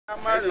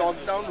আমাৰ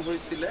লকডাউন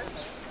হৈছিলে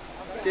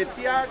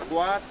তেতিয়া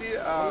গুৱাহাটীৰ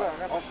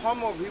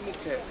অসম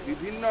অভিমুখে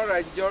বিভিন্ন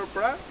ৰাজ্যৰ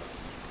পৰা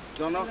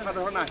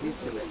জনসাধাৰণ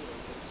আহিছিলে।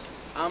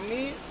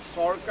 আমি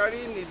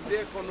চৰকাৰী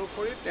নিৰ্দেশ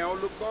অনুসৰি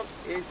তেওঁলোকক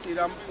এই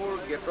শ্ৰীৰামপুৰ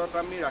গেটত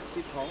আমি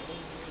ৰাখি থওঁ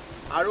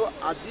আৰু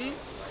আজি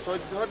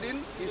 14 দিন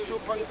কিছু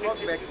সংখ্যক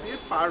ব্যক্তিৰ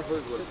পাৰ হৈ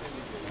গ'ল।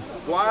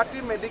 Guwahati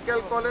medical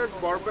college,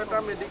 Barpeta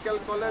medical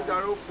college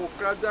আৰু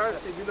কোকৰাঝাৰ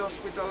চিভিল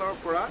হস্পিটেলৰ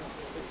পৰা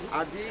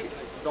আজি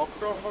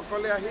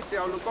ডক্টৰসকলে আহি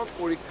তেওঁলোকক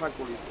পৰীক্ষা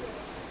কৰিছে।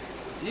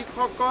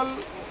 যিসকল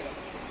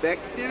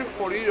ব্যক্তিৰ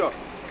শৰীৰত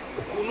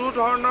কোনো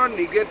ধৰণৰ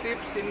নিগেটিভ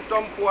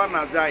চিমটম পোৱা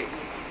নাযায়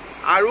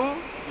আৰু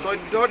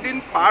 14 দিন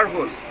পাৰ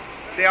হ'ল,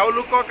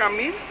 তেওঁলোকক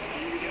আমি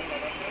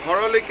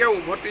ঘৰলৈকে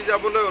উভতি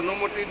যাবলৈ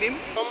অনুমতি দিম।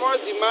 অসমৰ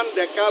যিমান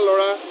ডেকা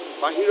ল'ৰা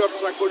বাহিৰত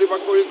চাকৰি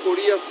বাকৰি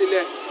কৰি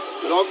আছিলে,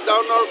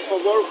 লকডাউনৰ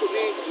খবৰ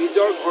শুনি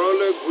নিজৰ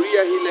ঘৰলৈ ঘূৰি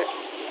আহিলে,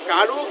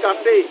 কাৰো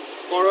গাতেই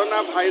কৰোনা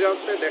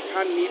ভাইৰাছে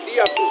দেখা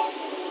নিদিয়াটো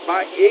বা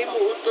এই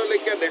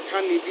মুহূৰ্তলৈকে দেখা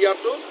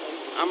নিদিয়াটো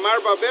আমাৰ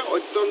বাবে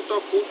অত্যন্ত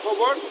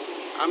সুখবৰ।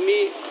 আমি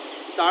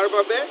তাৰ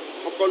বাবে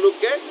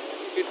সকলোকে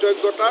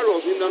কৃতজ্ঞতা আৰু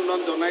অভিনন্দন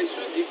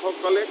জনাইছোঁ,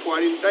 যিসকলে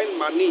কোৱাৰেণ্টাইন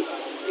মানি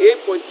এই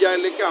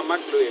পৰ্যায়লৈকে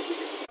আমাক লৈ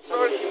আহিলে।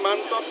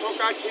 সীমান্তত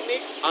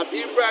থকাখিনিক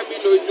আজিৰ পৰা আমি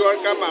লৈ যোৱাৰ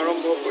কাম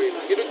আৰম্ভ কৰিম,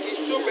 কিন্তু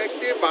কিছু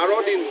ব্যক্তিৰ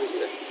 12 দিন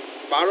হৈছে।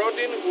 12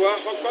 দিন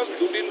হোৱাসকল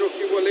 2 দিন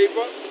ৰখিব লাগিব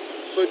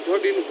 14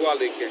 দিন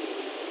হোৱালৈকে।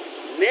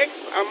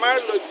 নেক্সট আমাৰ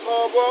লক্ষ্য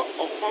হ'ব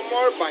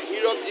অসমৰ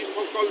বাহিৰত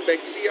যিসকল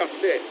ব্যক্তি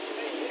আছে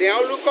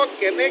তেওঁলোকক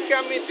কেনেকৈ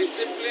আমি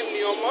ডিচিপ্লিন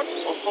নিয়মত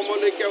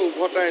অসমলৈকে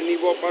উভতাই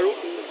আনিব পাৰোঁ।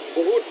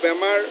 বহুত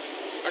বেমাৰ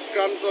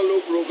আক্ৰান্ত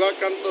লোক,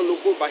 ৰোগাক্ৰান্ত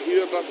লোকো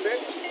বাহিৰত আছে,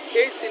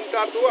 সেই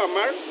চিন্তাটো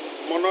আমাৰ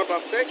মনত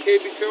আছে। সেই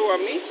বিষয়েও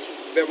আমি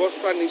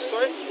ব্যৱস্থা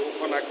নিশ্চয়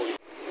ঘোষণা কৰিম।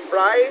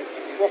 প্ৰায়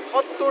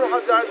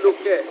 ৭৫,000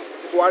 লোকে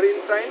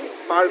কোৱাৰেণ্টাইন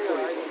পাৰ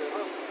কৰিব।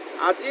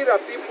 আজি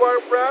ৰাতিপুৱাৰ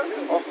পৰা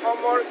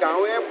অসমৰ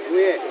গাঁৱে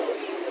ভূঞে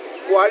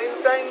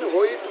কোৱাৰেণ্টাইন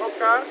হৈ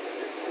থকা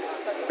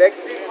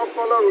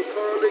ব্যক্তিসকলৰ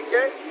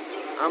ওচৰলৈকে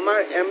আমাৰ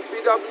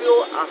MPW,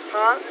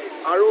 আশা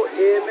আৰু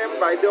ANM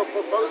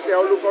বাইদেউসকল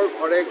তেওঁলোকৰ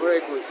ঘৰে ঘৰে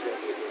গৈছে।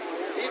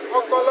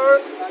 যিসকলৰ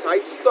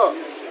স্বাস্থ্য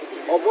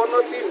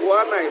অৱনতি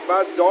হোৱা নাই বা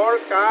জ্বৰ,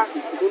 কাহ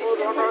কোনো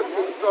ধৰণৰ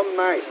চিমটম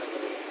নাই,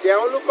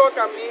 তেওঁলোকক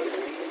আমি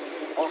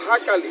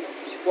অহাকালি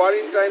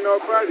কোৱাৰেণ্টাইনৰ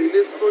পৰা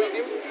ৰিলিজ কৰি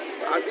দিম।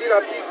 আজি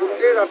ৰাতি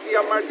গোটেই ৰাতি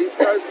আমাৰ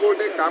ডিছচাৰ্জ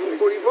বৰ্ডে কাম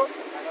কৰিব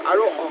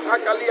আৰু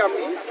অহাকালি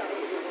আমি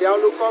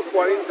তেওঁলোকক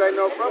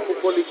কোৱাৰেণ্টাইনৰ পৰা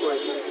মুকলি কৰি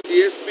দিম।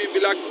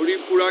 CSPবিলাক ঘূৰি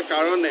ফুৰাৰ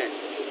কাৰণে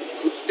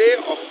গোটেই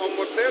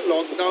অসমতে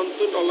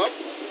লকডাউনটোত অলপ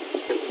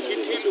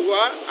শিথিল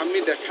হোৱা আমি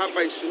দেখা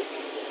পাইছোঁ।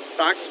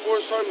 টাস্ক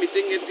ফ'ৰ্চৰ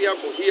মিটিং এতিয়া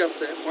বহি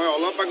আছে। মই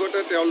অলপ আগতে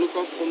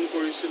তেওঁলোকক ফোন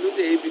কৰিছিলোঁ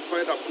যে এই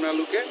বিষয়ত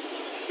আপোনালোকে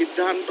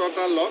সিদ্ধান্ত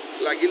এটা লওক,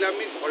 লাগিলে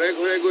আমি ঘৰে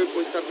ঘৰে গৈ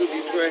পইচাটো দি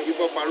থৈ আহিব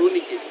পাৰোঁ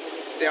নেকি,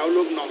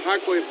 তেওঁলোক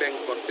নহাকৈ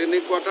বেংকত,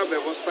 তেনেকুৱা এটা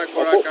ব্যৱস্থা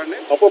কৰাৰ কাৰণে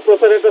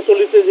অপপ্ৰচাৰ এটা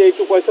চলিছে যে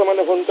এইটো পইচা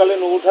মানে সোনকালে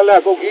নুঠালে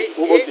আকৌ এই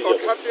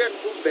কথাটোৱে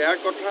খুব বেয়া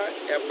কথা।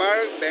 এবাৰ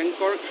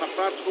বেংকৰ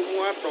খাতাত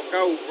সোমোৱা টকা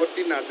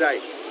উভতি নাযায়।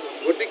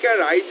 গতিকে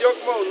ৰাইজক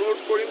মই অনুৰোধ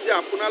কৰিম যে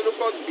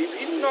আপোনালোকক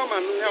বিভিন্ন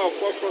মানুহে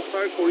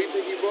অপপ্ৰচাৰ কৰি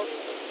থাকিব,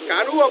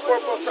 কাৰো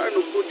অপপ্ৰচাৰ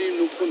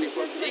নুশুনিব।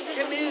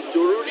 যিখিনি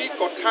জৰুৰী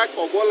কথা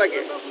ক'ব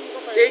লাগে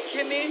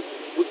সেইখিনি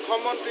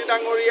মুখ্যমন্ত্ৰী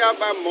ডাঙৰীয়া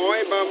বা মই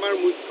বা আমাৰ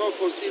মুখ্য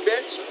সচিবে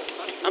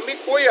আমি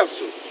কৈ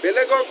আছোঁ,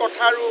 বেলেগৰ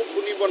কথা আৰু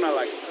শুনিব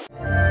নালাগে।